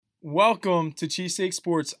Welcome to Cheesesteak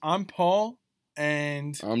Sports. I'm Paul,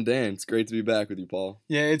 and I'm Dan. It's great to be back with you, Paul.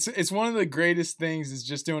 yeah, it's one of the greatest things is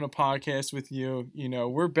just doing a podcast with you. You know,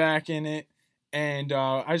 we're back in it, and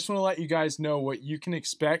I just want to let you guys know what you can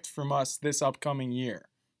expect from us this upcoming year.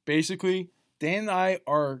 Basically, Dan and I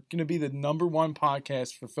are going to be the number one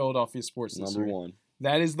podcast for Philadelphia sports this Number year. one.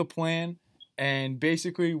 That is the plan, and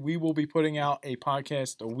basically, we will be putting out a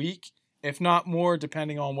podcast a week, if not more,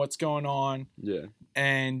 depending on what's going on. Yeah.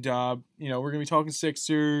 And, we're going to be talking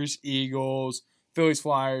Sixers, Eagles, Phillies,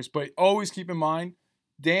 Flyers. But always keep in mind,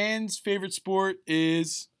 Dan's favorite sport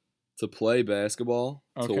is... To play basketball,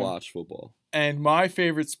 Okay. to watch football. And my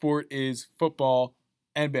favorite sport is football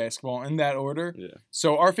and basketball, in that order. Yeah.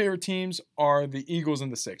 So our favorite teams are the Eagles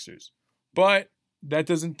and the Sixers. But that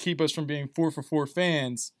doesn't keep us from being 4-for-4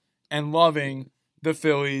 fans and loving the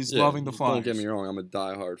Phillies, loving the Flyers. Don't get me wrong, I'm a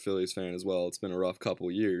diehard Phillies fan as well. It's been a rough couple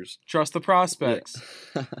of years. Trust the prospects.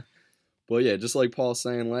 Yeah. But yeah, just like Paul's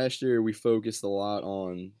saying, last year we focused a lot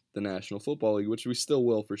on the National Football League, which we still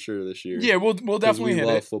will for sure this year. Yeah, we'll definitely hit it.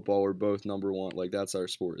 We love football. We're both number one. Like, that's our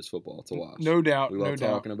sport, is football to watch. No doubt. We love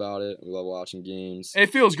talking about it. We love watching games. It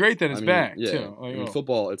feels great that it's back, yeah. too.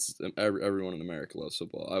 Football, it's everyone in America loves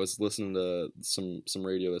football. I was listening to some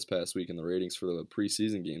radio this past week, and the ratings for the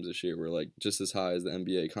preseason games this year were like just as high as the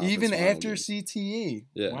NBA conference. Even final after games. CTE.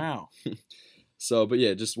 Yeah. Wow. So, but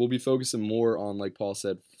yeah, we'll be focusing more on, like Paul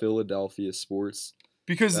said, Philadelphia sports.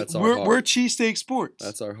 Because That's our we're heart. cheesesteak sports.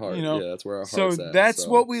 That's our heart. You know? Yeah, that's where our heart's so at. that's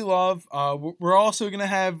what we love. We're also going to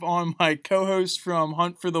have on my co-host from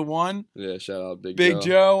Hunt for the One. Yeah, shout out Big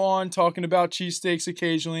Joe on talking about cheesesteaks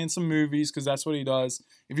occasionally and some movies because that's what he does.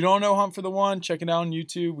 If you don't know Hunt for the One, check it out on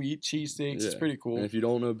YouTube. We eat cheesesteaks. Yeah. It's pretty cool. And if you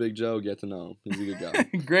don't know Big Joe, get to know him. He's a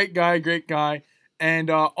good guy. Great guy. And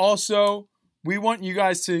also, we want you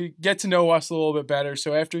guys to get to know us a little bit better.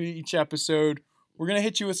 So after each episode, we're going to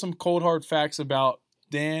hit you with some cold hard facts about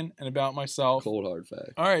Dan and about myself. Cold hard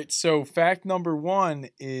fact. All right, so fact number one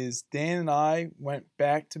is Dan and I went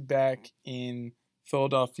back-to-back in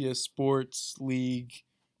Philadelphia Sports League.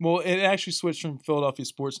 Well, it actually switched from Philadelphia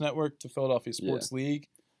Sports Network to Philadelphia Sports League,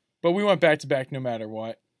 but we went back-to-back no matter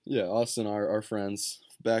what. Yeah, us and our friends,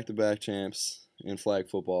 back-to-back champs in flag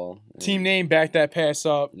football. Team name, back that pass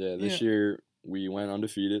up. Yeah, this year we went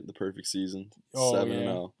undefeated, the perfect season,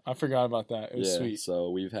 7-0. I forgot about that. It was sweet.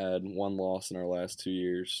 So we've had one loss in our last 2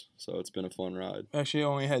 years, so it's been a fun ride. Actually, I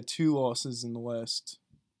only had 2 losses in the last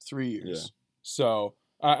 3 years. Yeah. So,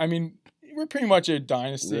 we're pretty much a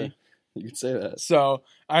dynasty. Yeah, you could say that. So,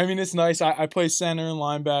 it's nice. I play center and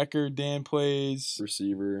linebacker. Dan plays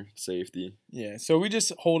receiver, safety. Yeah, so we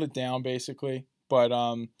just hold it down, basically. But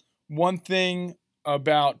one thing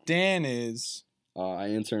about Dan is... I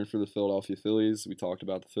interned for the Philadelphia Phillies. We talked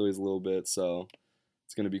about the Phillies a little bit, so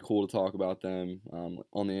it's going to be cool to talk about them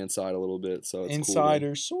on the inside a little bit. So it's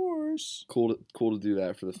Insider source. Cool to do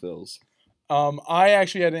that for the Phils. I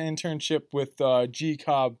actually had an internship with G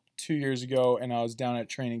Cobb 2 years ago, and I was down at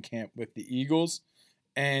training camp with the Eagles,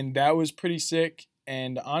 and that was pretty sick.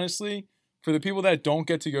 And honestly, for the people that don't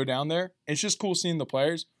get to go down there, it's just cool seeing the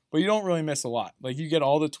players. But you don't really miss a lot. Like, you get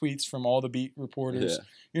all the tweets from all the beat reporters. Yeah.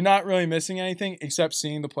 You're not really missing anything except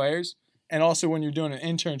seeing the players. And also, when you're doing an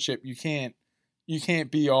internship, you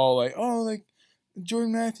can't be all like, oh, like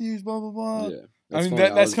Jordan Matthews, blah blah blah. Yeah,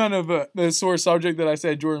 that's kind of the sore subject that I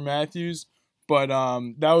said Jordan Matthews. But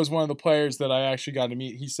that was one of the players that I actually got to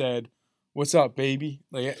meet. He said, "What's up, baby?"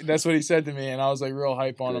 Like, that's what he said to me, and I was like real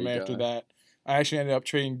hype on him after that. I actually ended up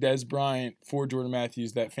trading Dez Bryant for Jordan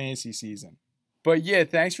Matthews that fantasy season. But yeah,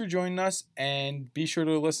 thanks for joining us, and be sure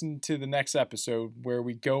to listen to the next episode where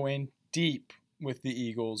we go in deep with the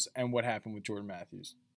Eagles and what happened with Jordan Matthews.